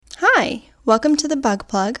Hi, welcome to The Bug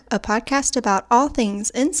Plug, a podcast about all things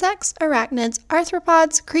insects, arachnids,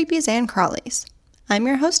 arthropods, creepies, and crawlies. I'm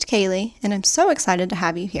your host, Kaylee, and I'm so excited to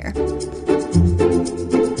have you here.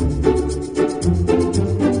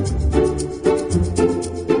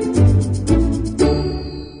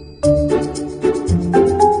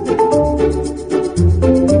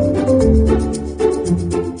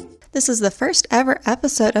 This is the first ever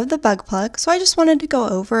episode of The Bug Plug, so I just wanted to go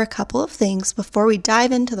over a couple of things before we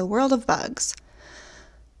dive into the world of bugs.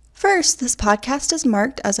 First, this podcast is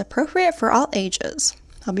marked as appropriate for all ages.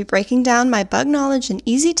 I'll be breaking down my bug knowledge in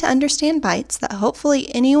easy-to-understand bites that hopefully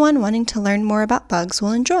anyone wanting to learn more about bugs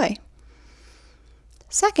will enjoy.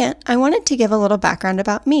 Second, I wanted to give a little background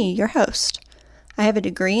about me, your host. I have a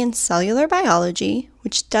degree in cellular biology,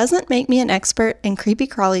 which doesn't make me an expert in creepy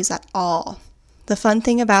crawlies at all. The fun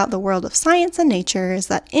thing about the world of science and nature is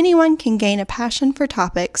that anyone can gain a passion for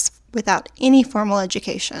topics without any formal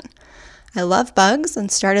education. I love bugs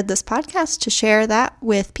and started this podcast to share that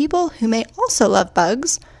with people who may also love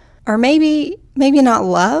bugs, or maybe not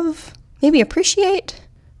love, maybe appreciate.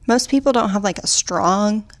 Most people don't have a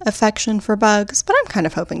strong affection for bugs, but I'm kind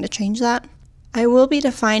of hoping to change that. I will be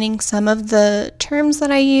defining some of the terms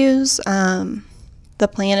that I use. The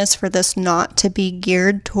plan is for this not to be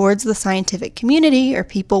geared towards the scientific community or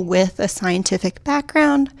people with a scientific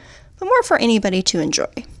background, but more for anybody to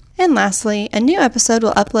enjoy. And lastly, a new episode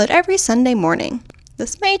will upload every Sunday morning.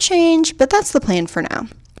 This may change, but that's the plan for now.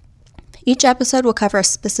 Each episode will cover a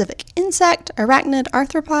specific insect, arachnid,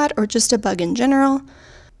 arthropod, or just a bug in general.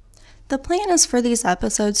 The plan is for these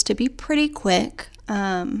episodes to be pretty quick.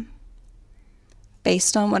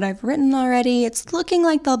 Based on what I've written already, it's looking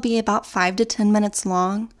like they'll be about 5 to 10 minutes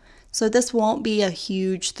long. So this won't be a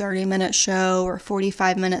huge 30-minute show or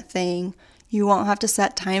 45-minute thing. You won't have to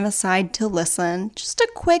set time aside to listen. Just a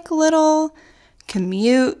quick little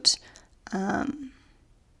commute.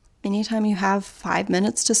 Anytime you have 5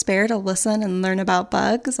 minutes to spare to listen and learn about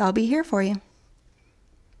bugs, I'll be here for you.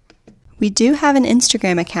 We do have an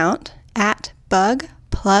Instagram account at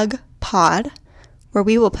BugPlugPod, where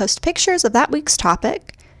we will post pictures of that week's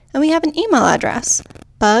topic, and we have an email address,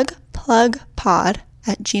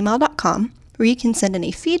 bugplugpod@gmail.com, where you can send any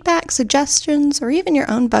feedback, suggestions, or even your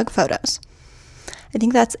own bug photos. I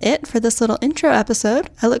think that's it for this little intro episode.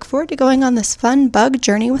 I look forward to going on this fun bug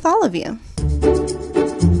journey with all of you.